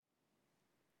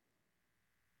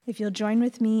If you'll join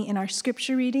with me in our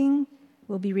scripture reading,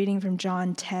 we'll be reading from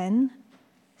John 10,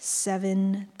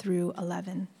 7 through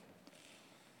 11.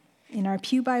 In our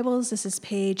Pew Bibles, this is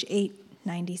page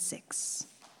 896.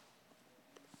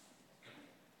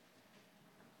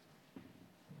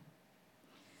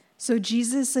 So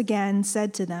Jesus again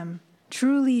said to them,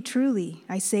 "Truly, truly,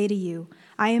 I say to you,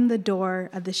 I am the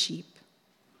door of the sheep.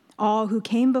 All who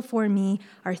came before me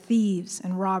are thieves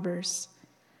and robbers,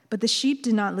 but the sheep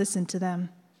did not listen to them.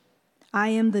 I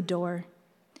am the door.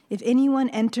 If anyone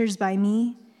enters by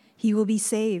me, he will be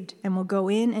saved and will go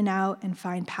in and out and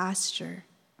find pasture.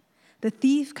 The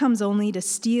thief comes only to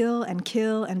steal and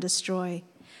kill and destroy.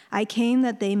 I came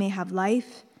that they may have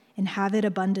life and have it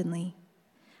abundantly.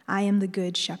 I am the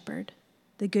good shepherd.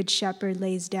 The good shepherd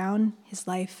lays down his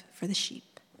life for the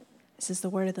sheep." This is the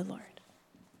word of the Lord.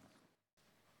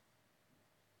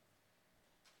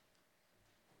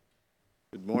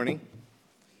 Good morning.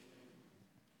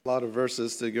 A lot of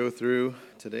verses to go through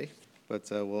today, but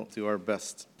we'll do our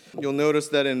best. You'll notice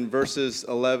that in verses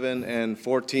 11 and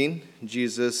 14,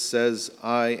 Jesus says,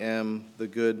 "I am the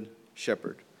good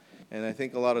shepherd." And I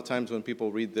think a lot of times when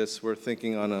people read this, we're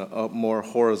thinking on a more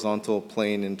horizontal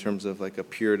plane in terms of like a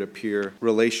peer-to-peer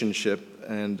relationship.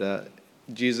 And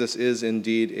Jesus is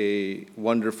indeed a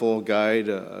wonderful guide,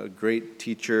 a great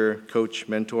teacher, coach,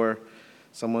 mentor,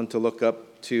 someone to look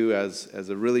up to as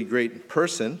a really great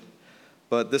person.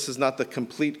 But this is not the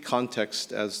complete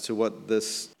context as to what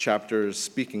this chapter is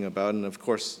speaking about. And of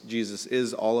course, Jesus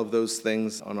is all of those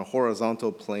things on a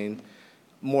horizontal plane.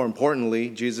 More importantly,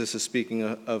 Jesus is speaking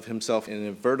of himself in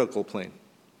a vertical plane.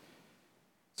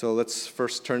 So let's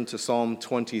first turn to Psalm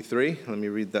 23. Let me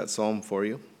read that psalm for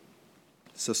you.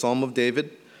 It's a psalm of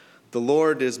David. "The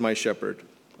Lord is my shepherd,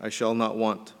 I shall not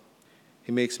want.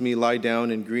 He makes me lie down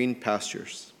in green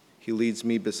pastures. He leads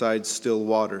me beside still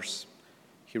waters.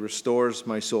 He restores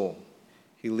my soul.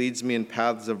 He leads me in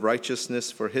paths of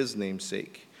righteousness for his name's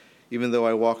sake. Even though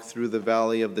I walk through the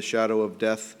valley of the shadow of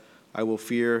death, I will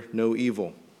fear no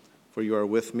evil, for you are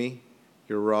with me.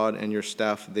 Your rod and your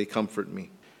staff, they comfort me.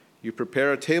 You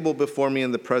prepare a table before me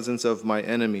in the presence of my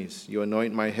enemies. You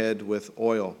anoint my head with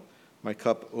oil. My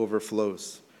cup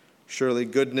overflows. Surely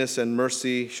goodness and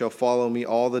mercy shall follow me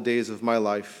all the days of my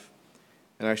life,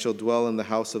 and I shall dwell in the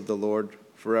house of the Lord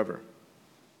forever."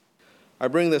 I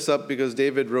bring this up because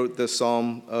David wrote this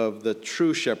psalm of the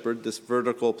true shepherd, this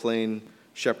vertical plane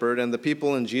shepherd, and the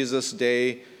people in Jesus'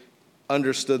 day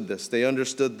understood this. They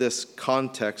understood this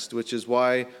context, which is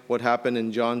why what happened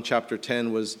in John chapter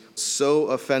 10 was so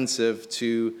offensive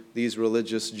to these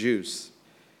religious Jews.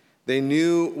 They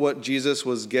knew what Jesus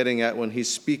was getting at when he's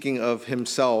speaking of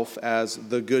himself as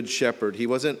the good shepherd. He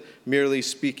wasn't merely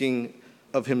speaking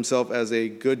of himself as a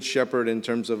good shepherd in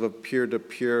terms of a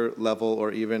peer-to-peer level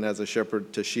or even as a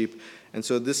shepherd to sheep. And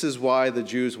so this is why the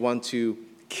Jews want to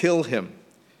kill him.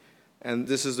 And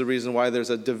this is the reason why there's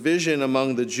a division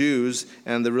among the Jews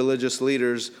and the religious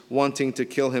leaders wanting to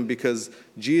kill him, because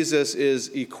Jesus is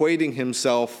equating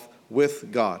himself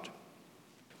with God.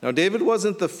 Now, David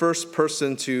wasn't the first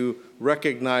person to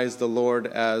recognize the Lord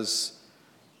as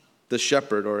the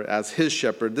shepherd or as his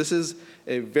shepherd. This is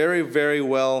a very, very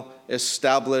well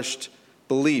established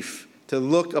belief to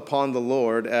look upon the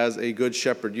Lord as a good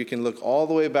shepherd. You can look all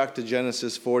the way back to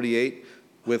Genesis 48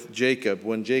 with Jacob.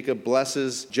 When Jacob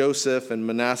blesses Joseph and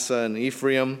Manasseh and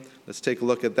Ephraim, let's take a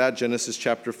look at that. Genesis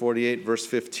chapter 48, verse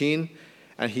 15.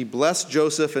 "And he blessed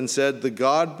Joseph and said, 'The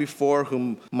God before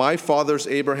whom my fathers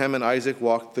Abraham and Isaac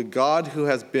walked, the God who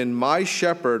has been my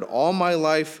shepherd all my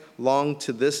life long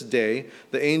to this day,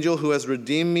 the angel who has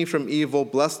redeemed me from evil,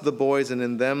 bless the boys, and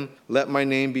in them let my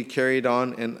name be carried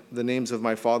on, and the names of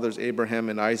my fathers Abraham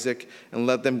and Isaac, and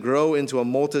let them grow into a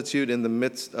multitude in the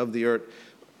midst of the earth.'"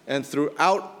 And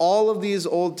throughout all of these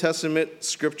Old Testament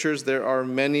scriptures, there are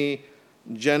many: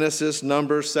 Genesis,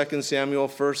 Numbers, 2 Samuel,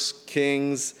 1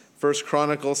 Kings, 1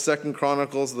 Chronicles, 2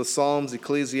 Chronicles, the Psalms,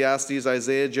 Ecclesiastes,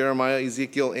 Isaiah, Jeremiah,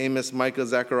 Ezekiel, Amos, Micah,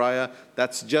 Zechariah.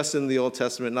 That's just in the Old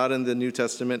Testament, not in the New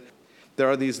Testament. There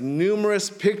are these numerous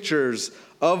pictures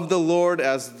of the Lord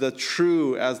as the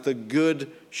true, as the good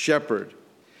shepherd.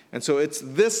 And so it's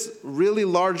this really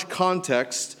large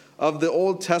context of the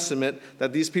Old Testament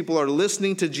that these people are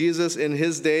listening to Jesus in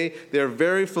his day. They're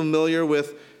very familiar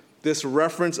with this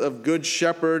reference of good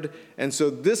shepherd. And so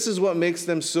this is what makes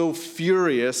them so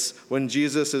furious when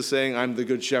Jesus is saying, "I'm the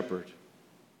good shepherd."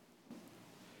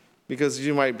 Because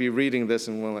you might be reading this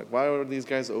and we're like, why are these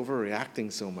guys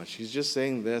overreacting so much? He's just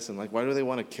saying this, and like, why do they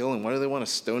want to kill him? Why do they want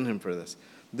to stone him for this?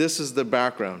 This is the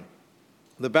background.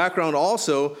 The background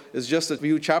also is just a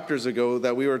few chapters ago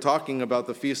that we were talking about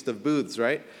the Feast of Booths,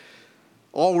 right?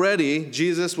 Already,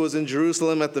 Jesus was in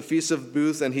Jerusalem at the Feast of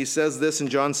Booths, and he says this in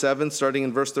John 7, starting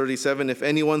in verse 37, "If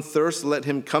anyone thirsts, let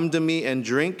him come to me and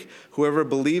drink. Whoever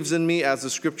believes in me, as the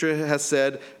scripture has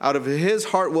said, out of his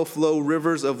heart will flow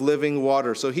rivers of living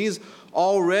water." So he's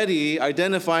already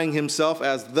identifying himself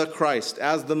as the Christ,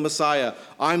 as the Messiah.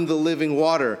 I'm the living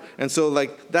water. And so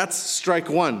that's strike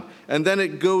one. And then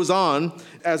it goes on,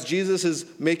 as Jesus is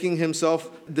making himself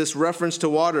this reference to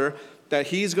water, that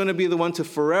he's going to be the one to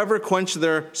forever quench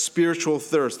their spiritual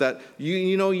thirst. That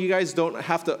you guys don't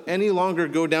have to any longer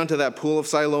go down to that pool of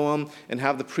Siloam and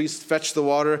have the priest fetch the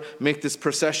water, make this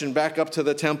procession back up to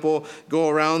the temple, go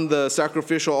around the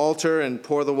sacrificial altar and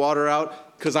pour the water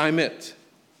out, because I'm it.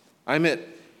 I'm it.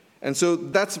 And so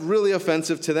that's really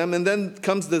offensive to them. And then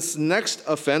comes this next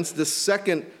offense, this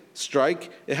second strike.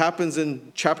 It happens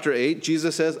in chapter 8.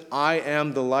 Jesus says, "I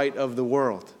am the light of the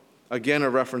world." Again, a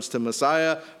reference to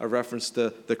Messiah, a reference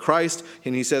to the Christ.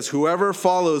 And he says, "Whoever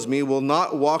follows me will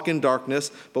not walk in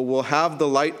darkness, but will have the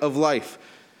light of life."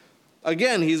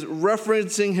 Again, he's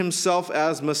referencing himself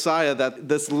as Messiah, that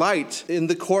this light in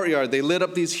the courtyard, they lit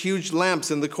up these huge lamps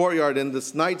in the courtyard in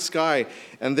this night sky,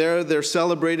 and they're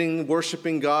celebrating,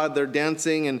 worshiping God, they're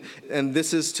dancing, and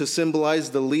this is to symbolize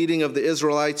the leading of the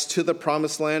Israelites to the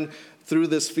promised land through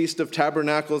this Feast of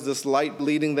Tabernacles, this light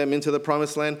leading them into the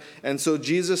promised land. And so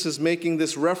Jesus is making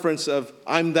this reference of,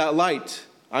 I'm that light.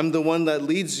 I'm the one that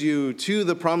leads you to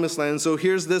the promised land. So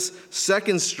here's this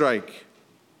second strike.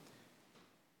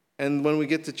 And when we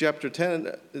get to chapter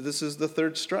 10, this is the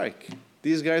third strike.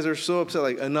 These guys are so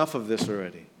upset, enough of this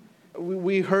already.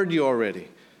 We heard you already.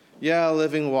 Yeah,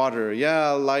 living water.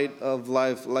 Yeah, light of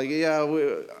life.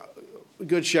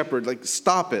 Good shepherd.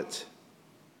 Stop it.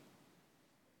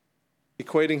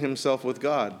 Equating himself with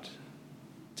God,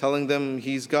 telling them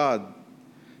he's God.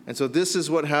 And so this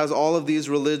is what has all of these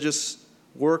religious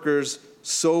workers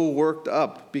so worked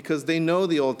up, because they know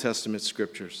the Old Testament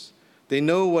scriptures. They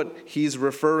know what he's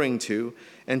referring to,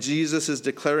 and Jesus is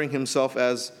declaring himself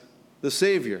as the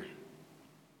Savior.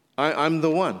 I'm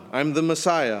the one. I'm the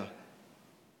Messiah.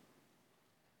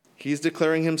 He's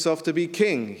declaring himself to be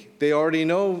king. They already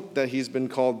know that he's been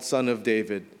called Son of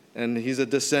David, and he's a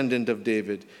descendant of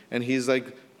David. And he's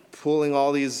pulling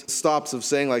all these stops of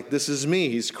saying this is me.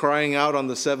 He's crying out on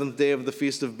the seventh day of the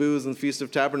Feast of Booths and Feast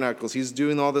of Tabernacles. He's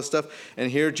doing all this stuff. And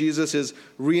here Jesus is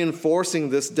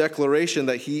reinforcing this declaration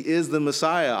that he is the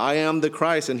Messiah. I am the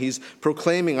Christ. And he's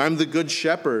proclaiming, I'm the good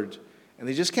shepherd. And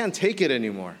they just can't take it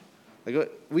anymore.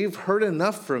 We've heard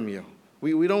enough from you.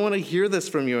 We don't want to hear this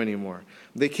from you anymore.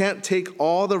 They can't take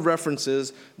all the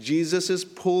references Jesus is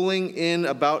pulling in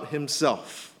about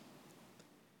himself.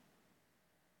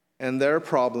 And their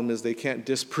problem is they can't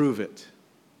disprove it.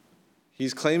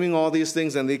 He's claiming all these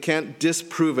things and they can't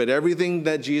disprove it. Everything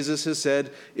that Jesus has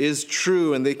said is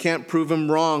true and they can't prove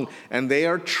him wrong. And they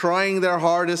are trying their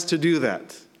hardest to do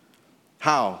that.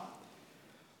 How?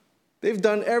 They've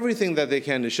done everything that they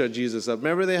can to shut Jesus up.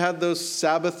 Remember they had those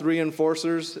Sabbath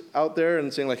reinforcers out there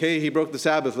and saying hey, he broke the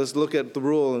Sabbath. Let's look at the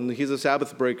rule and he's a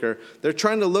Sabbath breaker. They're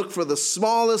trying to look for the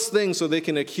smallest thing so they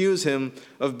can accuse him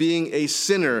of being a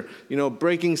sinner,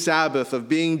 breaking Sabbath, of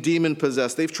being demon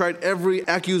possessed. They've tried every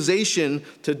accusation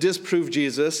to disprove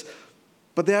Jesus,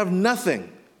 but they have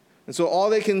nothing. And so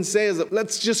all they can say is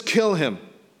let's just kill him.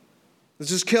 Let's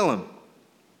just kill him.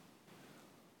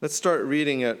 Let's start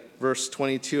reading at verse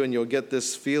 22, and you'll get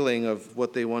this feeling of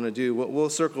what they want to do.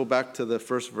 We'll circle back to the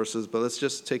first verses, but let's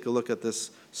just take a look at this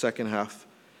second half.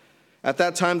 At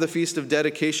that time, the Feast of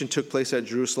Dedication took place at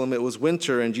Jerusalem. It was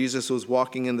winter, and Jesus was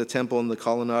walking in the temple in the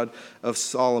colonnade of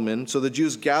Solomon. So the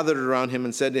Jews gathered around him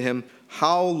and said to him,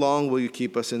 "How long will you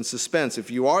keep us in suspense?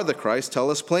 If you are the Christ, tell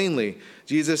us plainly."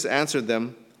 Jesus answered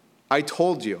them, "I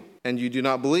told you, and you do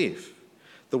not believe.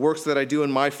 The works that I do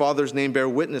in my Father's name bear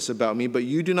witness about me, but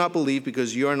you do not believe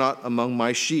because you are not among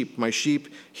my sheep. My sheep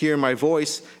hear my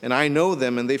voice, and I know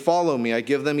them, and they follow me. I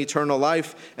give them eternal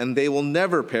life, and they will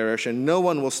never perish, and no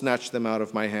one will snatch them out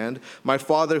of my hand. My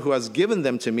Father who has given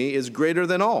them to me is greater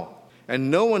than all,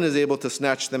 and no one is able to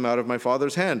snatch them out of my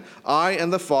Father's hand. I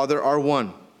and the Father are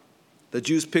one." The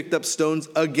Jews picked up stones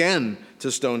again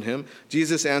to stone him.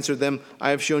 Jesus answered them,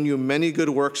 "I have shown you many good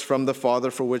works from the Father.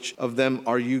 For which of them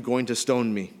are you going to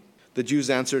stone me?" The Jews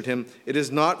answered him, "It is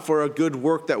not for a good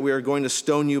work that we are going to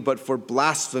stone you, but for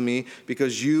blasphemy,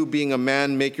 because you, being a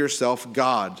man, make yourself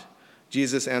God."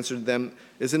 Jesus answered them,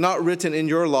 "Is it not written in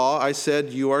your law, I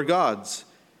said you are gods?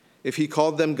 If he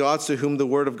called them gods to whom the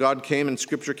word of God came and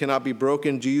scripture cannot be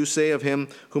broken, do you say of him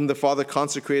whom the Father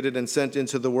consecrated and sent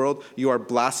into the world, you are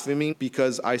blaspheming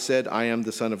because I said I am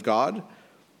the Son of God?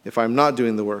 If I am not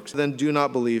doing the works, then do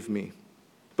not believe me.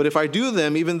 But if I do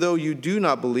them, even though you do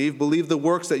not believe, believe the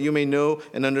works that you may know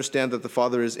and understand that the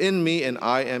Father is in me and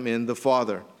I am in the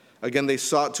Father." Again, they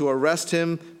sought to arrest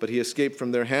him, but he escaped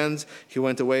from their hands. He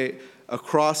went away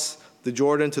across the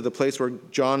Jordan to the place where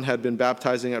John had been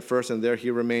baptizing at first, and there he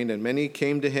remained. And many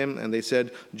came to him, and they said,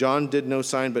 "John did no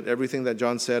sign, but everything that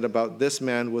John said about this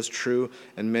man was true,"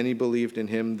 and many believed in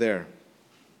him there.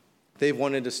 They've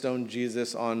wanted to stone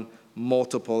Jesus on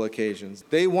multiple occasions.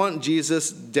 They want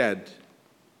Jesus dead,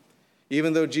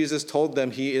 even though Jesus told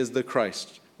them he is the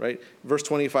Christ, right? Verse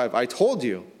 25, "I told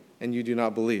you, and you do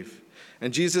not believe."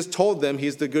 And Jesus told them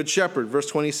he's the good shepherd. Verse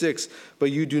 26,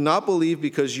 "But you do not believe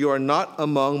because you are not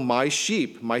among my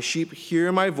sheep. My sheep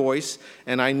hear my voice,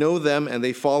 and I know them, and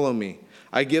they follow me.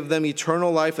 I give them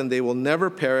eternal life, and they will never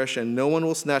perish, and no one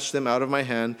will snatch them out of my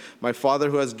hand. My Father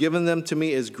who has given them to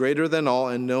me is greater than all,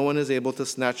 and no one is able to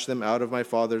snatch them out of my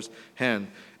Father's hand."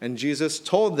 And Jesus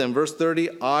told them, verse 30,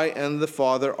 "I and the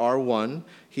Father are one."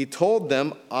 He told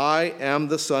them, "I am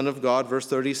the Son of God," verse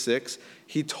 36.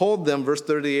 He told them, verse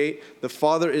 38, "The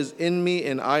Father is in me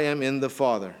and I am in the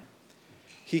Father."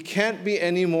 He can't be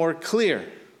any more clear.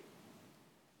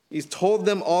 He's told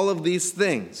them all of these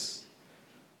things,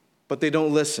 but they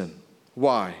don't listen.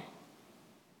 Why?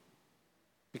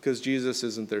 Because Jesus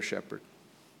isn't their shepherd.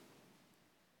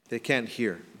 They can't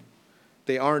hear.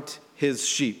 They aren't his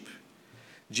sheep.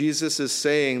 Jesus is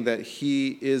saying that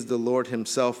he is the Lord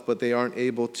himself, but they aren't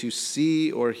able to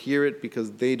see or hear it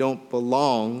because they don't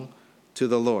belong to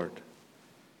the Lord.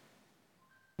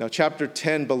 Now, chapter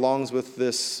 10 belongs with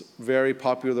this very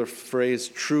popular phrase,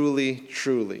 "truly,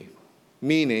 truly,"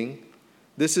 meaning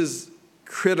this is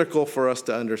critical for us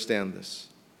to understand this.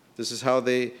 This is how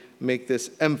they make this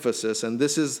emphasis, and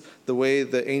this is the way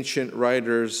the ancient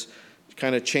writers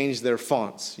kind of change their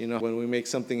fonts. You know, when we make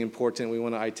something important, we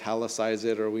want to italicize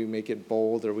it, or we make it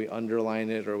bold, or we underline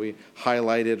it, or we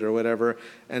highlight it, or whatever.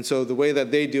 And so the way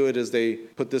that they do it is they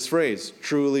put this phrase,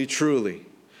 "truly, truly."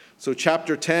 So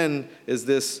chapter 10 is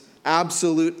this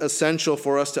absolute essential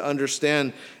for us to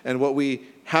understand. And what we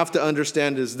have to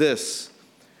understand is this: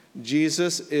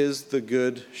 Jesus is the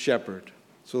good shepherd.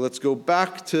 So let's go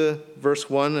back to verse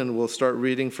 1, and we'll start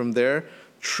reading from there.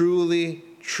 "Truly,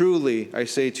 truly, I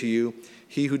say to you,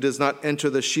 he who does not enter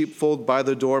the sheepfold by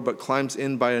the door, but climbs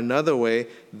in by another way,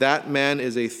 that man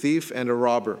is a thief and a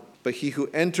robber. But he who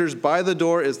enters by the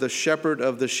door is the shepherd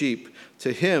of the sheep.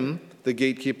 To him the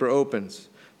gatekeeper opens.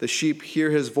 The sheep hear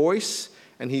his voice,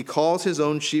 and he calls his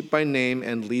own sheep by name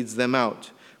and leads them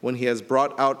out. When he has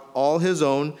brought out all his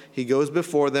own, he goes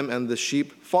before them, and the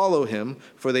sheep follow him,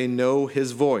 for they know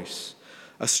his voice.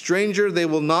 A stranger they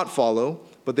will not follow,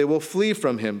 but they will flee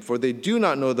from him, for they do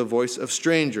not know the voice of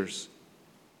strangers."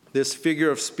 This figure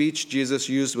of speech Jesus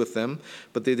used with them,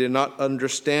 but they did not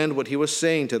understand what he was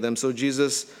saying to them. So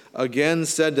Jesus again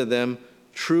said to them,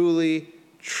 "Truly,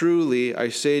 truly, I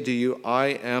say to you, I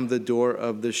am the door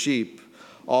of the sheep.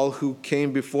 All who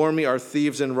came before me are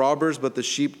thieves and robbers, but the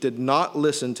sheep did not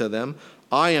listen to them.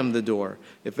 I am the door.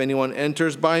 If anyone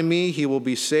enters by me, he will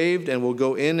be saved and will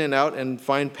go in and out and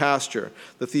find pasture.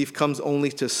 The thief comes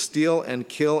only to steal and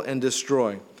kill and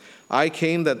destroy. I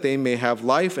came that they may have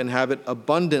life and have it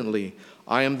abundantly.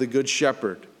 I am the good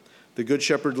shepherd. The good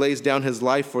shepherd lays down his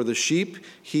life for the sheep.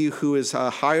 He who is a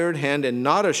hired hand and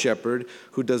not a shepherd,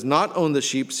 who does not own the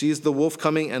sheep, sees the wolf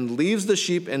coming and leaves the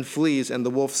sheep and flees, and the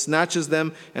wolf snatches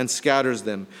them and scatters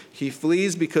them. He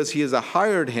flees because he is a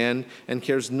hired hand and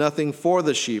cares nothing for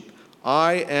the sheep.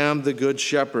 I am the good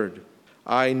shepherd.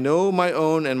 I know my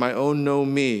own, and my own know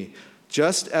me.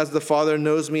 Just as the Father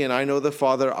knows me, and I know the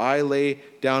Father, I lay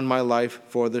down my life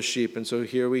for the sheep." And so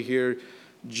here we hear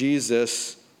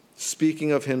Jesus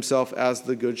speaking of himself as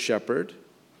the good shepherd.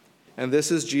 And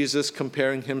this is Jesus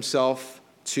comparing himself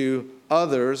to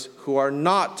others who are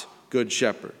not good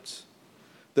shepherds,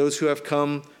 those who have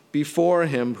come before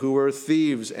him who were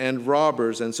thieves and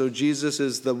robbers. And so Jesus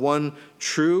is the one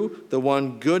true, the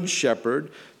one good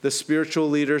shepherd. The spiritual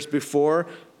leaders before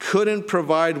couldn't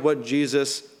provide what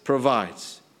Jesus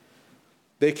provides.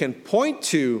 They can point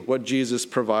to what Jesus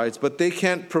provides, but they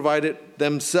can't provide it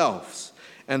themselves.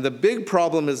 And the big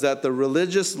problem is that the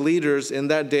religious leaders in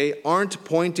that day aren't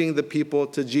pointing the people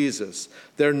to Jesus.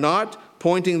 They're not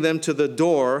pointing them to the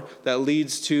door that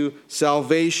leads to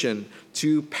salvation,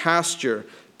 to pasture.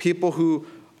 People who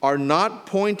are not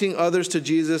pointing others to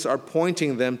Jesus are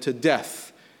pointing them to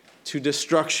death, to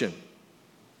destruction.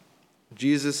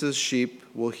 Jesus' sheep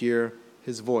will hear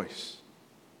his voice.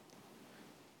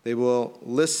 They will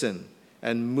listen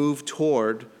and move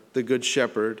toward the good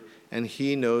shepherd, and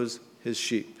he knows his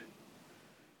sheep.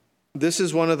 This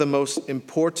is one of the most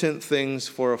important things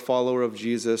for a follower of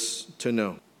Jesus to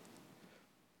know.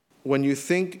 when you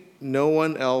think no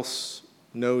one else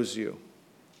knows you,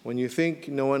 when you think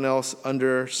no one else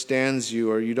understands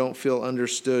you or you don't feel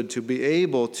understood, to be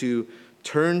able to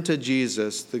turn to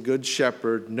Jesus, the Good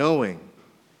Shepherd, knowing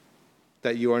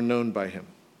that you are known by him,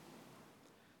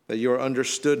 that you are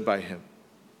understood by him.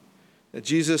 That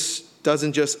Jesus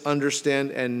doesn't just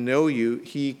understand and know you,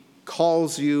 he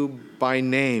calls you by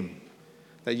name,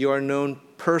 that you are known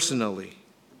personally.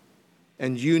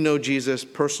 And you know Jesus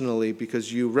personally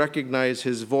because you recognize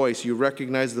his voice. You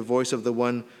recognize the voice of the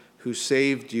one who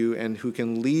saved you and who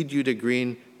can lead you to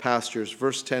green pastures.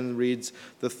 Verse 10 reads,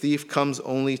 "The thief comes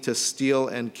only to steal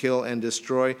and kill and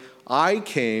destroy. I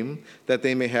came that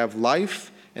they may have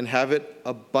life and have it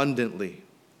abundantly."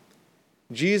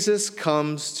 Jesus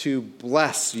comes to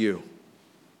bless you.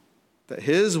 That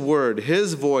his word,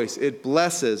 his voice, it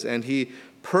blesses, and he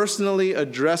personally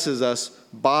addresses us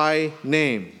by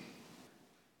name.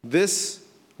 This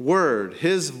word,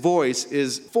 his voice,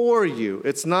 is for you.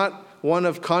 It's not one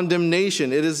of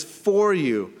condemnation. It is for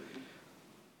you.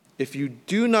 If you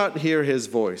do not hear his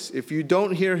voice, if you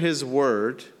don't hear his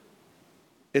word,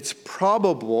 it's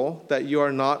probable that you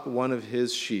are not one of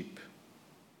his sheep.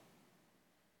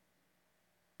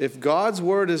 If God's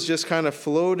word is just kind of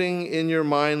floating in your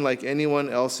mind like anyone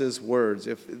else's words,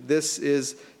 if this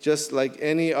is just like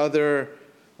any other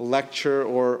lecture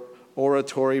or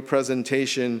oratory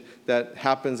presentation that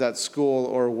happens at school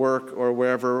or work or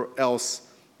wherever else,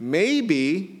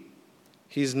 maybe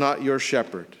he's not your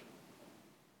shepherd.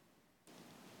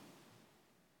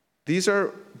 These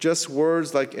are just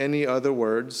words like any other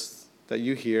words that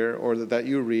you hear or that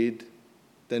you read.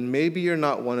 Then maybe you're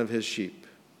not one of his sheep.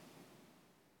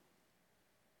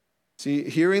 See,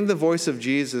 hearing the voice of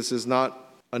Jesus is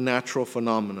not a natural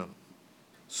phenomenon.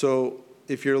 So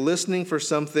if you're listening for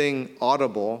something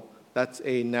audible, that's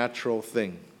a natural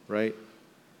thing, right?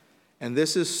 And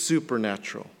this is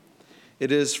supernatural.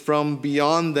 It is from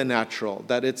beyond the natural,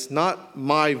 that it's not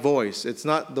my voice. It's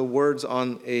not the words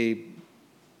on a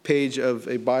page of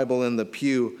a Bible in the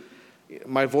pew.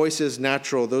 My voice is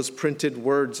natural. Those printed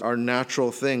words are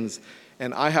natural things.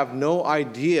 And I have no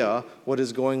idea what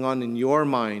is going on in your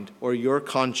mind or your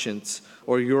conscience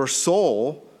or your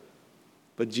soul,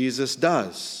 but Jesus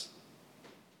does.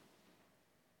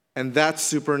 And that's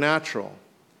supernatural.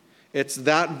 It's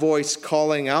that voice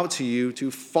calling out to you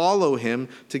to follow him,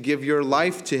 to give your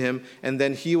life to him, and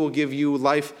then he will give you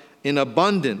life in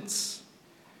abundance.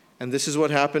 And this is what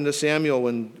happened to Samuel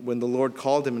when the Lord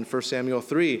called him in 1 Samuel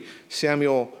 3.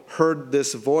 Samuel heard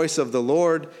this voice of the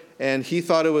Lord, and he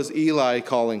thought it was Eli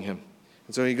calling him.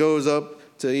 And so he goes up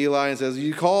to Eli and says,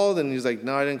 "You called?" And he's like,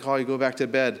 "No, I didn't call you. Go back to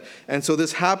bed." And so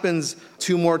this happens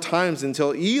 2 more times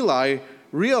until Eli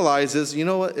realizes, you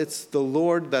know what, it's the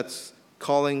Lord that's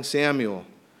calling Samuel.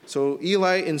 So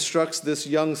Eli instructs this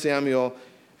young Samuel,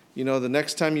 the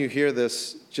next time you hear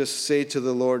this, just say to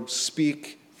the Lord,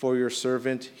 "Speak, for your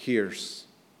servant hears."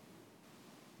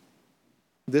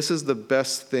 This is the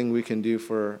best thing we can do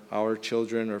for our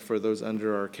children or for those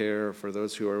under our care or for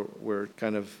those who we're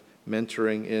kind of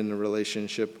mentoring in a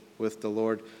relationship with the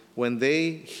Lord. When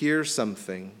they hear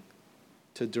something,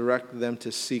 to direct them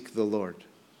to seek the Lord.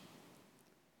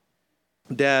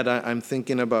 Dad, I'm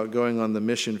thinking about going on the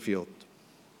mission field.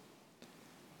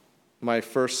 My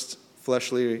first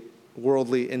fleshly,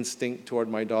 worldly instinct toward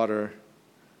my daughter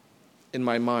in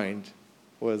my mind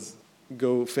was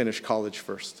go finish college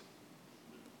first.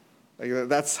 Like,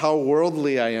 that's how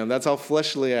worldly I am. That's how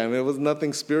fleshly I am. It was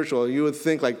nothing spiritual. You would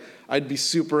think like I'd be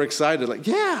super excited. Like,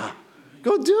 yeah,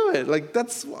 go do it. Like,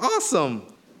 that's awesome.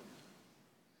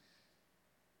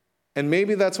 And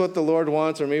maybe that's what the Lord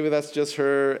wants, or maybe that's just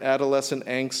her adolescent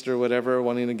angst or whatever,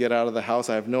 wanting to get out of the house.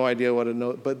 I have no idea what it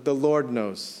knows, but the Lord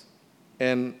knows.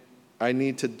 And I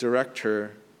need to direct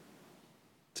her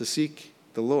to seek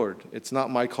the Lord. It's not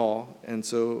my call, and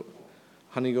so,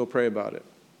 honey, go pray about it.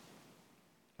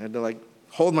 I had to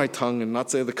hold my tongue and not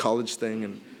say the college thing,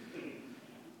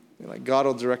 and God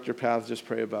will direct your path, just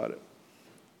pray about it.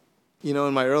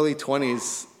 In my early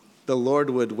 20s, the Lord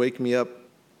would wake me up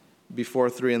before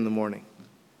 3 a.m.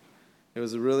 It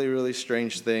was a really, really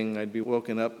strange thing. I'd be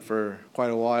woken up for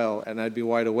quite a while, and I'd be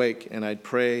wide awake, and I'd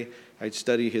pray, I'd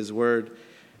study his word,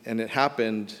 and it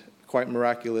happened quite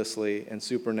miraculously and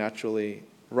supernaturally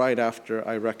right after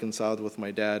I reconciled with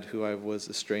my dad, who I was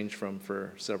estranged from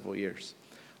for several years.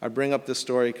 I bring up this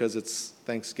story because it's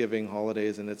Thanksgiving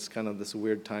holidays, and it's kind of this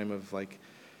weird time of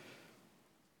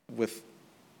with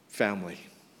family.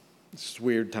 It's a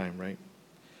weird time, right?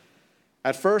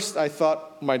 At first, I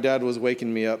thought my dad was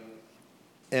waking me up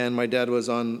And my dad was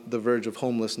on the verge of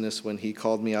homelessness when he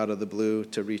called me out of the blue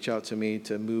to reach out to me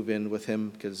to move in with him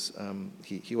because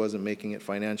he wasn't making it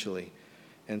financially.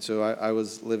 And so I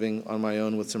was living on my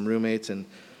own with some roommates, and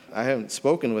I haven't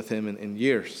spoken with him in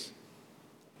years.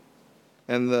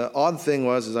 And the odd thing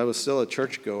was I was still a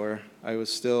churchgoer. I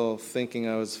was still thinking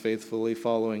I was faithfully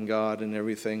following God and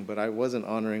everything, but I wasn't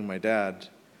honoring my dad.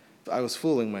 I was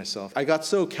fooling myself. I got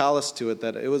so callous to it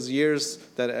that it was years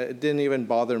that it didn't even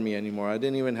bother me anymore. I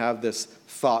didn't even have this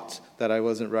thought that I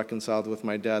wasn't reconciled with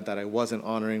my dad, that I wasn't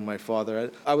honoring my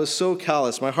father. I was so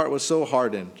callous. My heart was so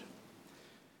hardened.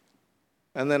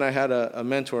 And then I had a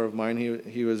mentor of mine.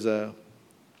 He was an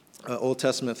Old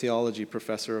Testament theology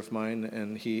professor of mine,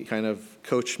 and he kind of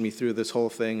coached me through this whole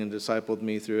thing and discipled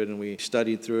me through it, and we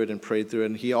studied through it and prayed through it.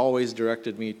 And he always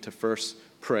directed me to first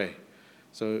pray.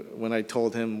 So when I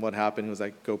told him what happened, he was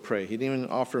like, go pray. He didn't even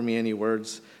offer me any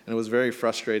words, and it was very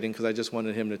frustrating because I just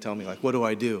wanted him to tell me, like, what do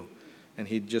I do? And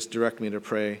he'd just direct me to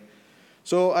pray.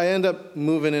 So I end up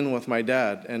moving in with my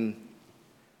dad, and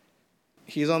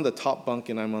he's on the top bunk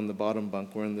and I'm on the bottom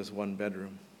bunk. We're in this one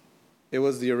bedroom. It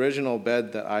was the original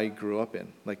bed that I grew up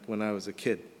in, like when I was a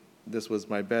kid. This was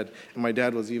my bed. And my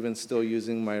dad was even still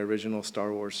using my original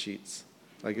Star Wars sheets.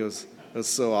 Like it was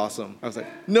so awesome. I was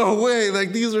like, no way,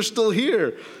 like these are still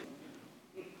here.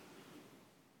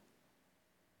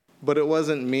 But it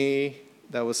wasn't me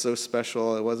that was so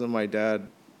special. It wasn't my dad.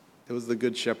 It was the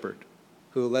Good Shepherd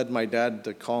who led my dad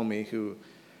to call me, who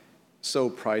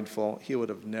so prideful, he would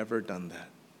have never done that.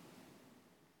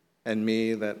 And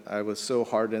me, that I was so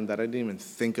hardened that I didn't even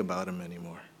think about him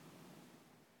anymore.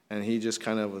 And he just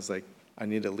kind of was like, I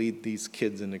need to lead these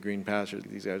kids into green pastures.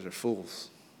 These guys are fools.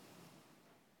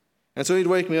 And so he'd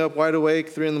wake me up wide awake,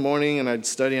 3 a.m, and I'd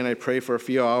study and I'd pray for a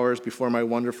few hours before my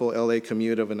wonderful LA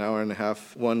commute of an hour and a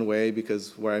half one way,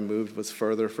 because where I moved was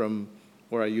further from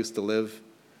where I used to live.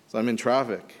 So I'm in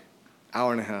traffic,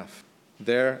 hour and a half.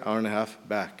 There, hour and a half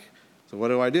back. So what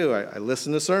do? I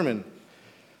listen to sermon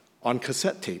on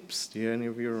cassette tapes. Do any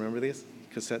of you remember these?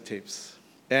 Cassette tapes.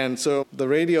 And so the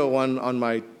radio one on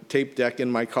my tape deck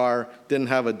in my car didn't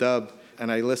have a dub,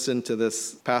 and I listened to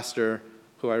this pastor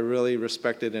who I really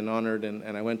respected and honored,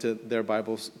 and I went to their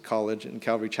Bible college in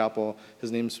Calvary Chapel.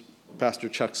 His name's Pastor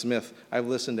Chuck Smith. I've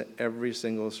listened to every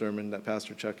single sermon that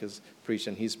Pastor Chuck has preached,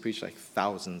 and he's preached like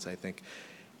thousands, I think.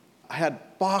 I had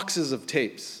boxes of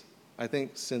tapes, I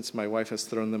think since my wife has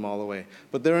thrown them all away.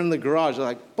 But they're in the garage, they're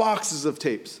like boxes of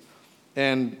tapes.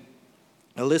 And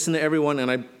I listened to everyone, and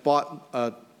I bought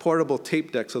a portable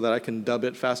tape deck so that I can dub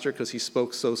it faster because he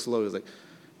spoke so slow. He was like,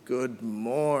 good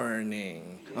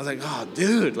morning. I was like, oh,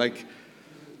 dude, like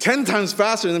 10 times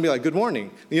faster and then be like, good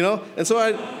morning, you know? And so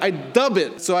I dub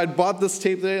it. So I bought this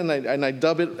tape there, and I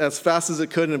dub it as fast as it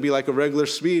could, and it'd be like a regular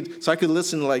speed. So I could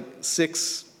listen to like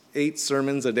 6, 8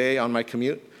 sermons a day on my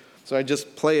commute. So I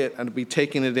just play it, and I'd be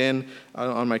taking it in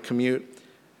on my commute.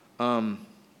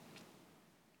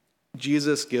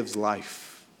 Jesus gives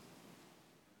life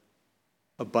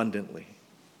abundantly.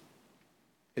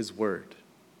 His word,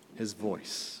 his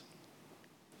voice.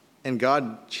 And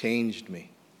God changed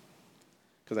me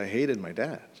because I hated my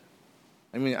dad.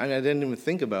 I mean, I didn't even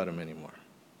think about him anymore.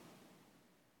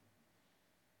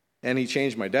 And he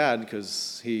changed my dad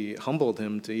because he humbled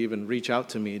him to even reach out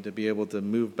to me to be able to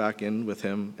move back in with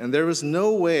him. And there was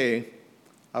no way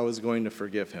I was going to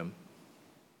forgive him.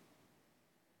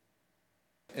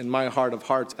 In my heart of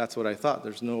hearts, that's what I thought.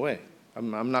 There's no way.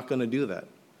 I'm not going to do that.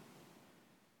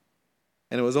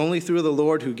 And it was only through the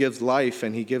Lord who gives life,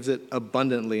 and he gives it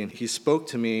abundantly. And he spoke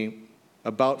to me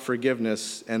about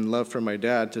forgiveness and love for my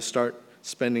dad to start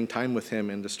spending time with him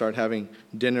and to start having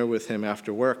dinner with him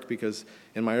after work, because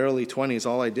in my early 20s,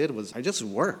 all I did was I just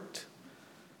worked.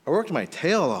 I worked my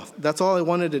tail off. That's all I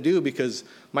wanted to do because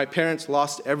my parents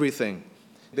lost everything.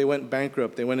 They went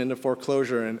bankrupt. They went into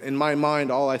foreclosure. And in my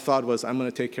mind, all I thought was, I'm going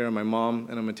to take care of my mom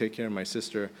and I'm going to take care of my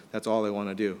sister. That's all I want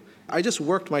to do. I just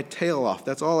worked my tail off.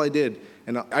 That's all I did.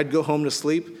 And I'd go home to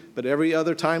sleep, but every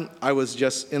other time, I was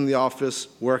just in the office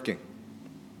working.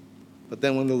 But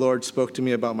then when the Lord spoke to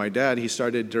me about my dad, he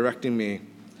started directing me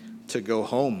to go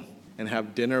home and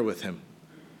have dinner with him.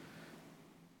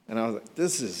 And I was like,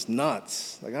 this is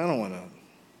nuts. Like, I don't want to,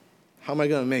 how am I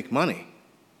going to make money?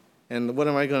 And what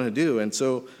am I going to do? And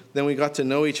so then we got to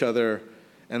know each other,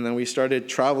 and then we started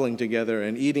traveling together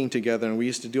and eating together, and we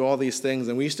used to do all these things,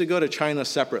 and we used to go to China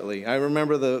separately. I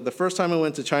remember the first time I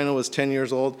went to China was 10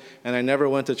 years old, and I never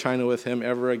went to China with him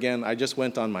ever again. I just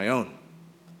went on my own.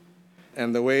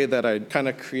 And the way that I kind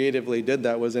of creatively did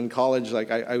that was in college.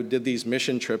 Like I did these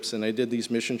mission trips, and I did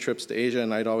these mission trips to Asia,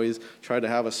 and I'd always try to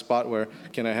have a spot where,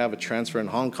 can I have a transfer in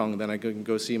Hong Kong? Then I could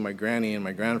go see my granny and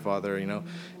my grandfather,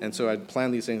 And so I'd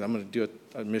plan these things. I'm going to do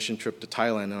a mission trip to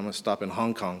Thailand, and I'm going to stop in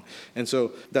Hong Kong. And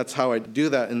so that's how I do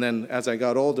that. And then as I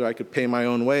got older, I could pay my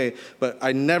own way. But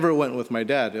I never went with my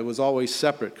dad. It was always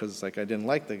separate because I didn't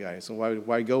like the guy. So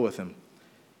why go with him?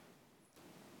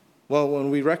 Well, when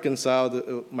we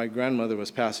reconciled, my grandmother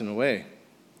was passing away.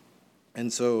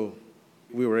 And so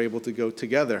we were able to go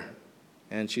together.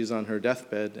 And she's on her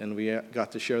deathbed, and we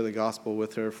got to share the gospel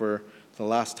with her for the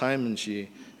last time, and she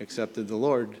accepted the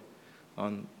Lord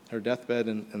on her deathbed,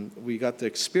 and we got to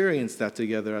experience that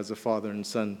together as a father and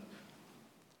son.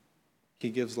 He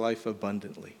gives life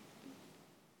abundantly.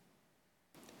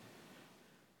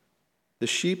 The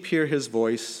sheep hear his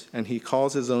voice, and he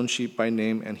calls his own sheep by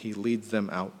name, and he leads them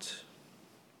out.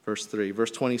 Verse 3.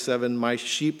 Verse 27, my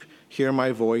sheep hear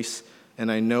my voice,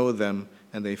 and I know them,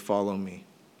 and they follow me.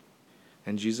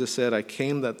 And Jesus said, I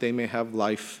came that they may have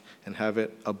life and have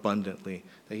it abundantly.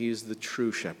 That he is the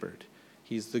true shepherd.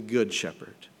 He's the good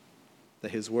shepherd. That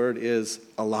his word is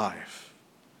alive.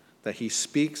 That he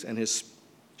speaks, and his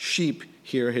sheep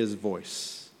hear his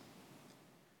voice.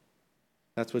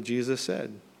 That's what Jesus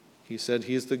said. He said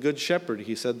he's the good shepherd.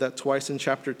 He said that twice in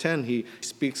chapter 10. He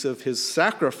speaks of his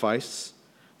sacrifice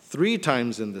 3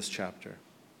 times in this chapter.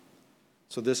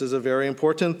 So this is a very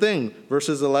important thing.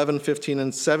 Verses 11, 15,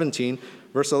 and 17.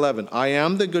 Verse 11, I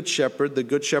am the good shepherd. The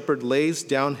good shepherd lays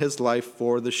down his life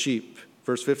for the sheep.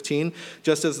 Verse 15,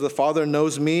 just as the Father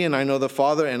knows me, and I know the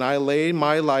Father, and I lay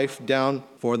my life down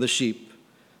for the sheep.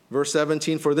 Verse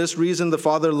 17, for this reason the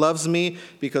Father loves me,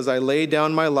 because I lay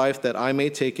down my life that I may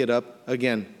take it up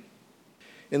again.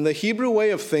 In the Hebrew way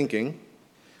of thinking,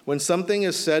 when something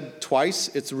is said twice,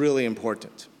 it's really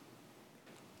important.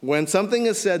 When something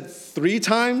is said 3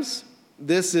 times,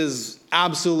 this is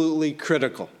absolutely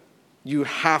critical. You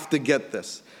have to get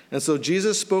this. And so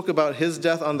Jesus spoke about his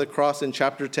death on the cross in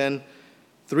chapter 10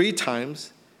 3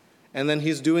 times, and then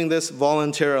he's doing this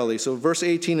voluntarily. So verse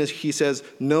 18, he says,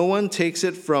 no one takes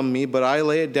it from me, but I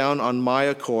lay it down on my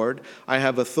accord. I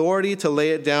have authority to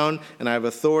lay it down, and I have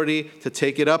authority to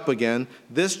take it up again.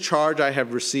 This charge I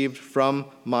have received from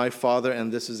my Father,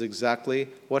 and this is exactly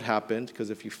what happened, because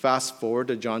if you fast forward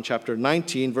to John chapter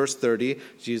 19, verse 30,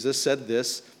 Jesus said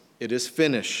this, it is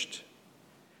finished.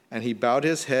 And he bowed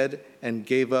his head and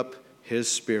gave up his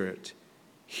spirit.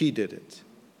 He did it.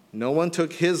 No one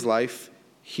took his life.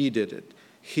 He did it.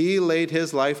 He laid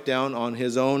his life down on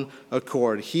his own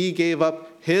accord. He gave up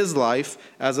his life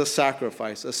as a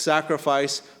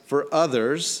sacrifice for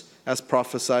others, as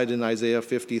prophesied in Isaiah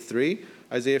 53.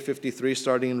 Isaiah 53,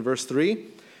 starting in verse 3.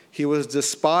 He was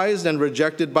despised and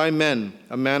rejected by men,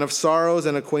 a man of sorrows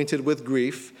and acquainted with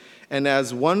grief. And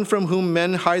as one from whom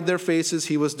men hide their faces,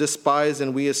 he was despised,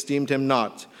 and we esteemed him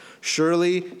not.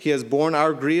 Surely he has borne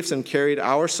our griefs and carried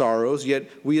our sorrows, yet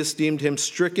we esteemed him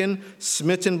stricken,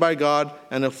 smitten by God,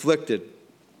 and afflicted.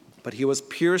 But he was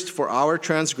pierced for our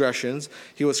transgressions,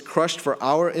 he was crushed for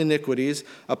our iniquities.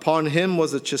 Upon him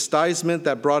was the chastisement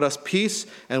that brought us peace,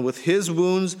 and with his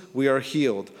wounds we are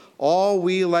healed. All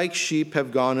we like sheep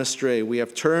have gone astray. We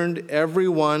have turned every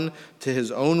one to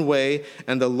his own way,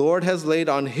 and the Lord has laid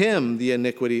on him the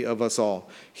iniquity of us all.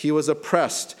 He was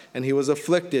oppressed, and he was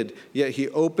afflicted, yet he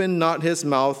opened not his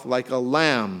mouth. Like a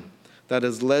lamb that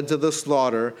is led to the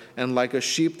slaughter, and like a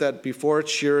sheep that before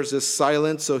its shearers is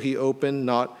silent, so he opened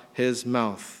not his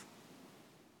mouth.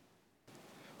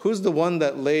 Who's the one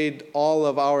that laid all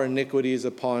of our iniquities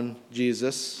upon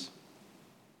Jesus?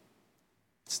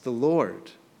 It's the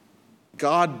Lord.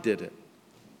 God did it.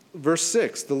 Verse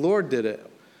 6, the Lord did it.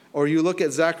 Or you look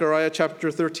at Zechariah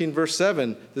chapter 13, verse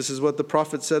 7. This is what the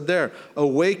prophet said there.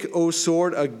 Awake, O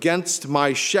sword, against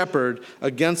my shepherd,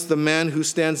 against the man who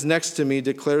stands next to me,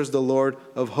 declares the Lord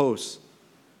of hosts.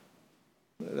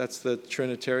 That's the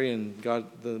Trinitarian God,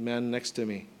 the man next to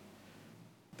me.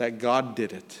 That God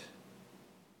did it.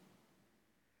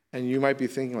 And you might be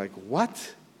thinking like,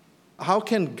 what? How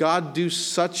can God do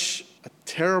such a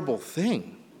terrible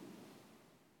thing?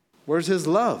 Where's his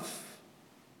love?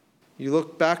 You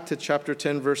look back to chapter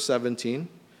 10, verse 17.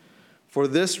 For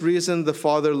this reason the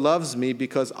Father loves me,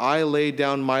 because I lay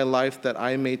down my life that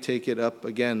I may take it up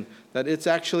again. That it's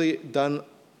actually done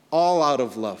all out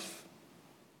of love.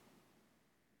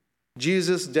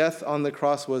 Jesus' death on the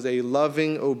cross was a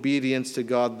loving obedience to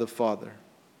God the Father.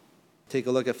 Take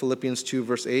a look at Philippians 2,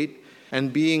 verse 8.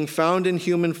 And being found in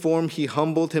human form, he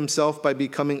humbled himself by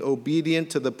becoming obedient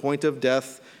to the point of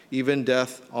death, even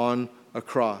death on a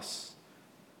cross.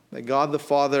 That God the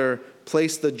Father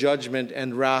placed the judgment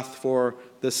and wrath for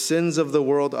the sins of the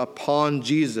world upon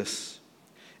Jesus.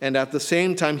 And at the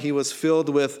same time, he was filled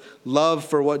with love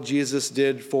for what Jesus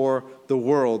did for the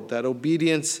world. That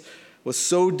obedience was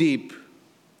so deep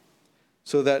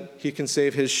so that he can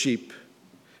save his sheep.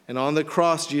 And on the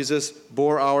cross, Jesus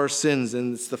bore our sins.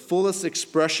 And it's the fullest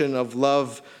expression of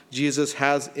love Jesus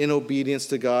has in obedience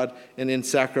to God and in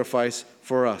sacrifice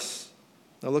for us.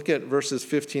 Now look at verses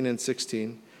 15 and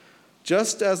 16.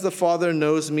 Just as the Father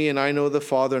knows me and I know the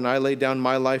Father, and I lay down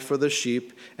my life for the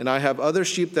sheep, and I have other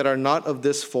sheep that are not of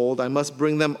this fold, I must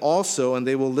bring them also, and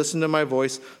they will listen to my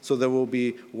voice, so there will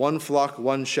be one flock,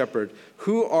 one shepherd.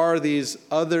 Who are these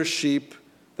other sheep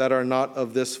that are not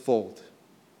of this fold?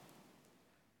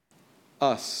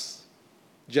 Us,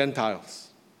 Gentiles.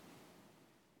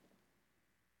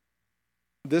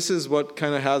 This is what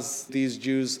kind of has these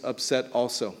Jews upset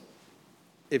also.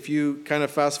 If you kind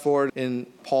of fast forward in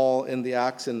Paul in the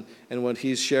Acts and what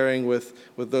he's sharing with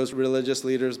those religious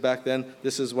leaders back then,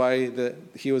 this is why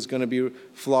he was going to be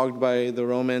flogged by the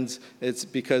Romans. It's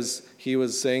because he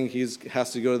was saying he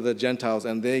has to go to the Gentiles,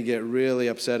 and they get really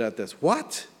upset at this.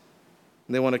 What?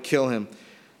 And they want to kill him.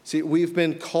 See, we've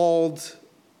been called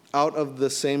out of the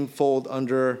same fold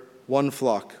under one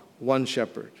flock, one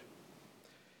shepherd.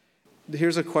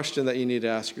 Here's a question that you need to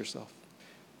ask yourself.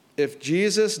 If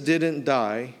Jesus didn't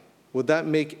die, would that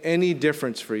make any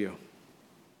difference for you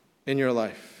in your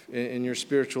life, in your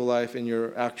spiritual life, in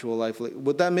your actual life?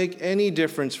 Would that make any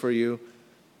difference for you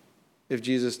if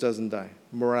Jesus doesn't die?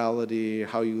 Morality,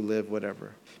 how you live,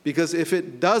 whatever. Because if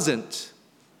it doesn't,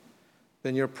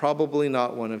 then you're probably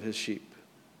not one of his sheep.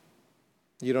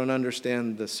 You don't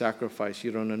understand the sacrifice.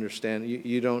 You don't understand.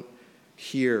 You don't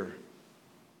hear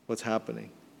what's happening.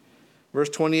 Verse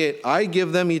 28, I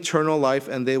give them eternal life,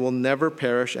 and they will never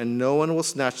perish, and no one will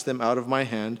snatch them out of my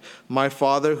hand. My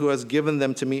Father who has given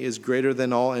them to me is greater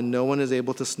than all, and no one is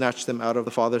able to snatch them out of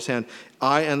the Father's hand.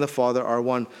 I and the Father are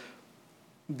one.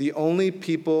 The only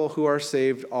people who are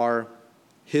saved are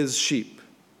his sheep.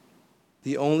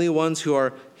 The only ones who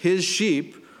are his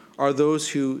sheep are those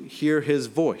who hear his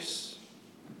voice,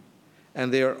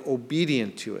 and they are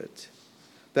obedient to it.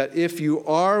 That if you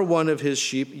are one of his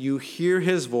sheep, you hear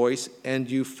his voice and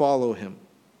you follow him.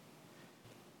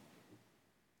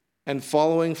 And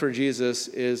following for Jesus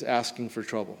is asking for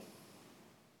trouble.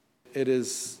 It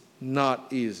is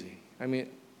not easy. I mean,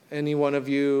 any one of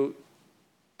you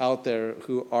out there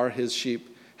who are his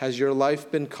sheep, has your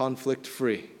life been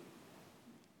conflict-free?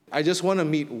 I just want to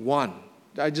meet one.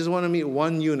 I just want to meet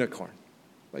one unicorn.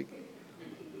 Like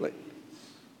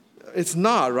it's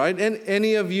not, right? And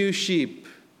any of you sheep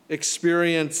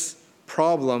experience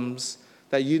problems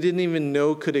that you didn't even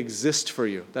know could exist for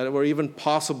you, that were even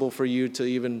possible for you to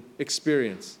even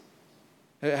experience.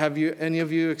 Have any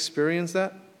of you experienced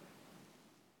that?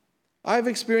 I've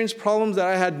experienced problems that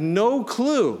I had no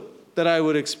clue that I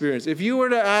would experience. If you were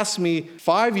to ask me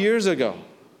 5 years ago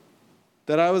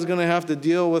that I was going to have to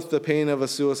deal with the pain of a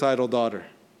suicidal daughter,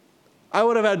 I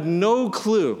would have had no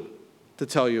clue to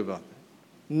tell you about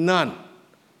that. None.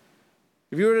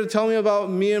 If you were to tell me about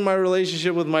me and my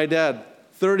relationship with my dad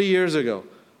 30 years ago,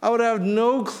 I would have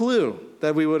no clue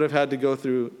that we would have had to go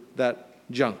through that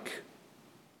junk.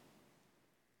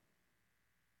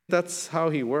 That's how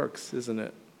he works, isn't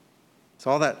it? It's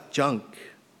all that junk.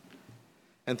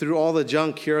 And through all the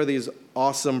junk, here are these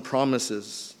awesome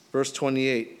promises. Verse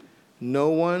 28, no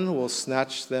one will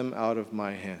snatch them out of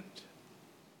my hand.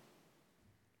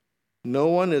 No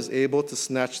one is able to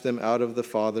snatch them out of the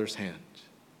Father's hand.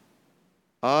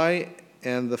 I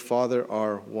and the Father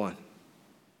are one.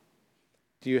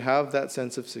 Do you have that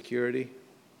sense of security?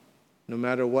 No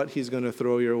matter what he's going to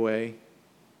throw your way,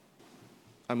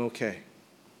 I'm okay.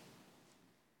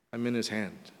 I'm in his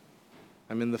hand.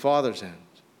 I'm in the Father's hand.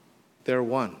 They're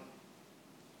one.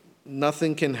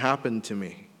 Nothing can happen to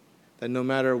me. That no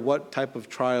matter what type of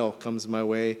trial comes my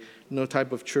way, no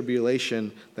type of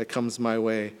tribulation that comes my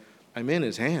way, I'm in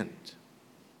his hand.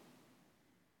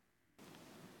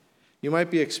 You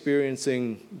might be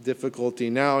experiencing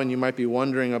difficulty now, and you might be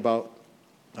wondering about,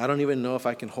 I don't even know if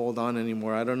I can hold on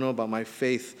anymore. I don't know about my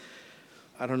faith.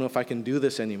 I don't know if I can do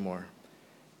this anymore.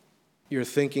 You're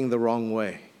thinking the wrong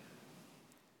way.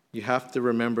 You have to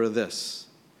remember this,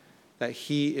 that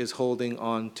he is holding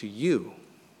on to you,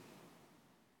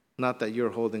 not that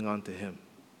you're holding on to him.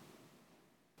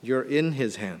 You're in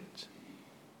his hand.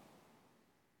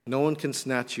 No one can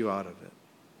snatch you out of it.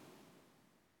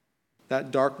 That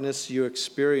darkness you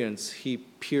experience, he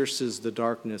pierces the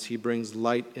darkness. He brings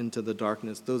light into the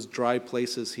darkness. Those dry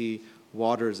places, he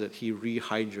waters it. He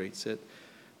rehydrates it.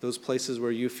 those places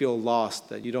where you feel lost,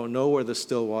 that you don't know where the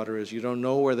still water is, you don't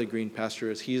know where the green pasture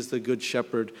is. He is the good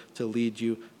shepherd to lead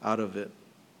you out of it.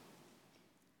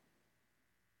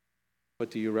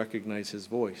 But do you recognize his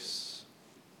voice?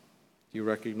 Do you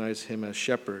recognize him as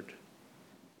shepherd?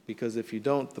 Because if you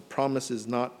don't, the promise is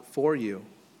not for you.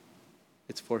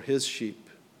 It's for his sheep.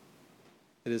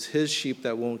 It is his sheep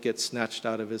that won't get snatched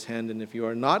out of his hand. And if you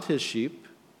are not his sheep,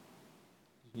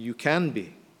 you can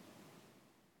be.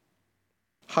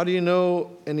 How do you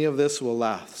know any of this will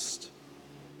last?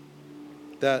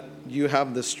 That you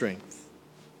have the strength.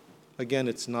 Again,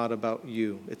 it's not about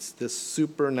you. It's this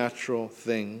supernatural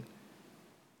thing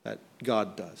that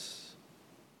God does.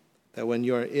 That when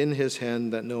you are in his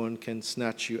hand, that no one can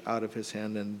snatch you out of his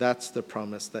hand. And that's the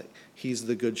promise, that he's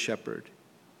the good shepherd.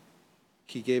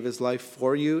 He gave his life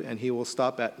for you, and he will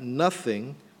stop at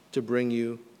nothing to bring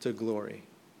you to glory.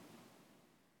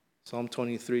 Psalm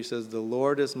 23 says, "The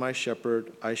Lord is my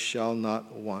shepherd, I shall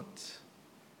not want."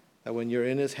 That when you're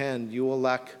in his hand, you will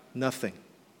lack nothing.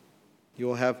 You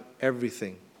will have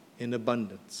everything in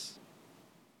abundance.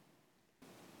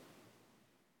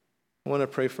 I want to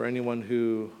pray for anyone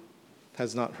who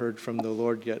has not heard from the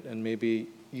Lord yet, and maybe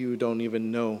you don't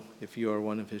even know if you are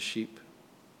one of his sheep.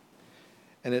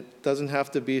 And it doesn't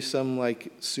have to be some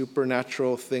like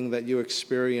supernatural thing that you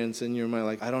experience in your mind.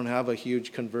 Like, I don't have a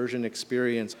huge conversion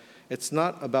experience. It's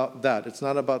not about that. It's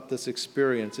not about this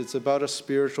experience. It's about a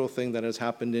spiritual thing that has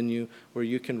happened in you where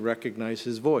you can recognize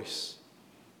his voice,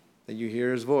 that you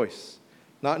hear his voice.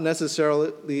 Not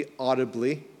necessarily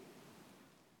audibly,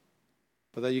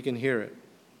 but that you can hear it.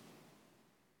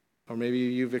 Or maybe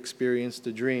you've experienced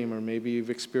a dream, or maybe you've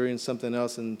experienced something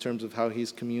else in terms of how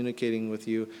he's communicating with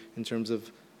you, in terms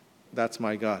of, that's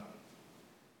my God,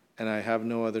 and I have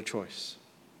no other choice.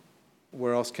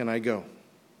 Where else can I go?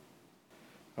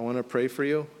 I want to pray for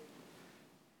you.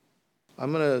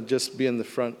 I'm going to just be in the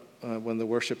front when the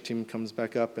worship team comes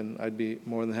back up, and I'd be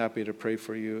more than happy to pray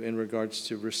for you in regards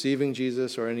to receiving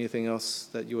Jesus or anything else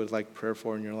that you would like prayer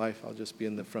for in your life. I'll just be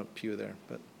in the front pew there,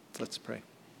 but let's pray.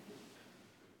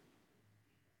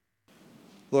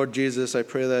 Lord Jesus, I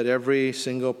pray that every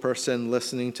single person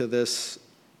listening to this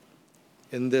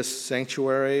in this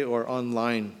sanctuary or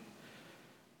online,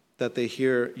 that they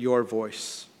hear your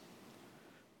voice.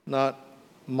 Not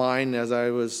mine as I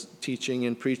was teaching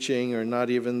and preaching, or not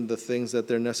even the things that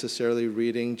they're necessarily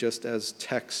reading just as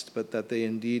text, but that they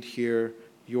indeed hear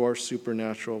your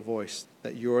supernatural voice,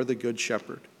 that you're the good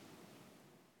shepherd,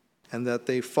 and that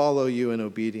they follow you in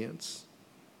obedience.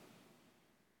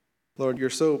 Lord, you're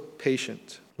so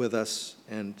patient with us,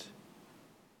 and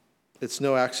it's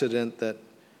no accident that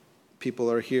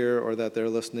people are here or that they're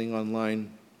listening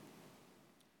online.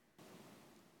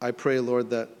 I pray, Lord,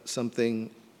 that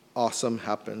something awesome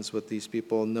happens with these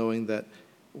people, knowing that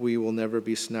we will never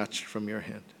be snatched from your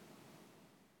hand.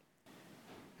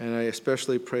 And I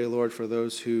especially pray, Lord, for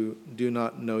those who do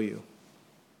not know you,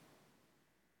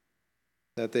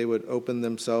 that they would open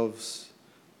themselves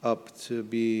up to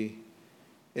be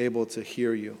able to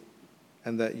hear you,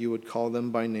 and that you would call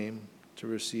them by name to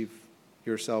receive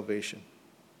your salvation.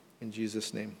 In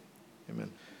Jesus' name, amen.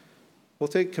 We'll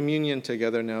take communion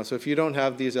together now. So if you don't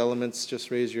have these elements,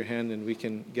 just raise your hand and we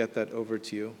can get that over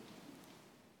to you.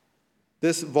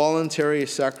 This voluntary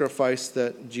sacrifice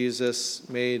that Jesus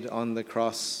made on the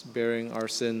cross, bearing our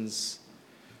sins,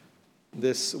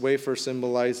 this wafer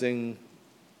symbolizing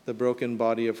the broken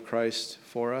body of Christ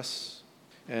for us,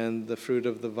 and the fruit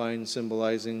of the vine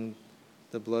symbolizing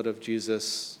the blood of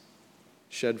Jesus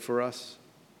shed for us.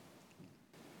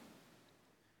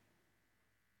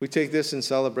 We take this in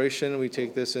celebration, we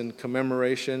take this in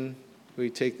commemoration, we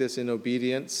take this in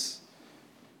obedience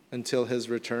until his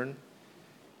return.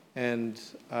 And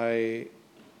I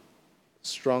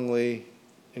strongly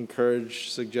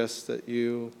suggest that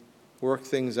you work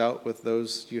things out with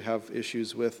those you have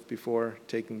issues with before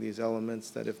taking these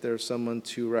elements, that if there's someone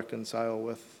to reconcile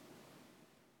with,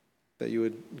 that you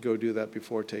would go do that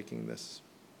before taking this.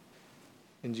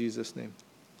 In Jesus' name.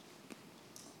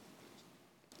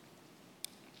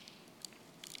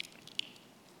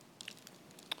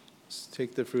 Let's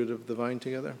take the fruit of the vine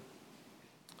together.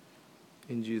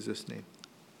 In Jesus' name.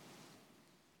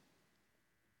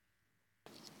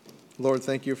 Lord,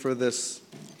 thank you for this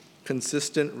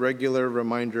consistent, regular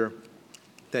reminder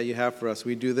that you have for us.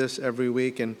 We do this every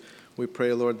week, and we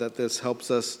pray, Lord, that this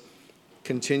helps us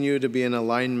continue to be in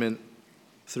alignment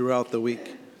throughout the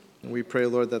week. And we pray,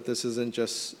 Lord, that this isn't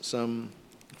just some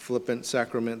flippant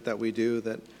sacrament that we do,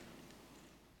 that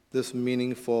this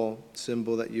meaningful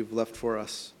symbol that you've left for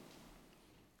us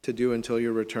to do until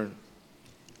your return,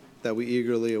 that we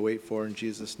eagerly await for in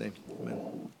Jesus' name.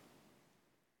 Amen.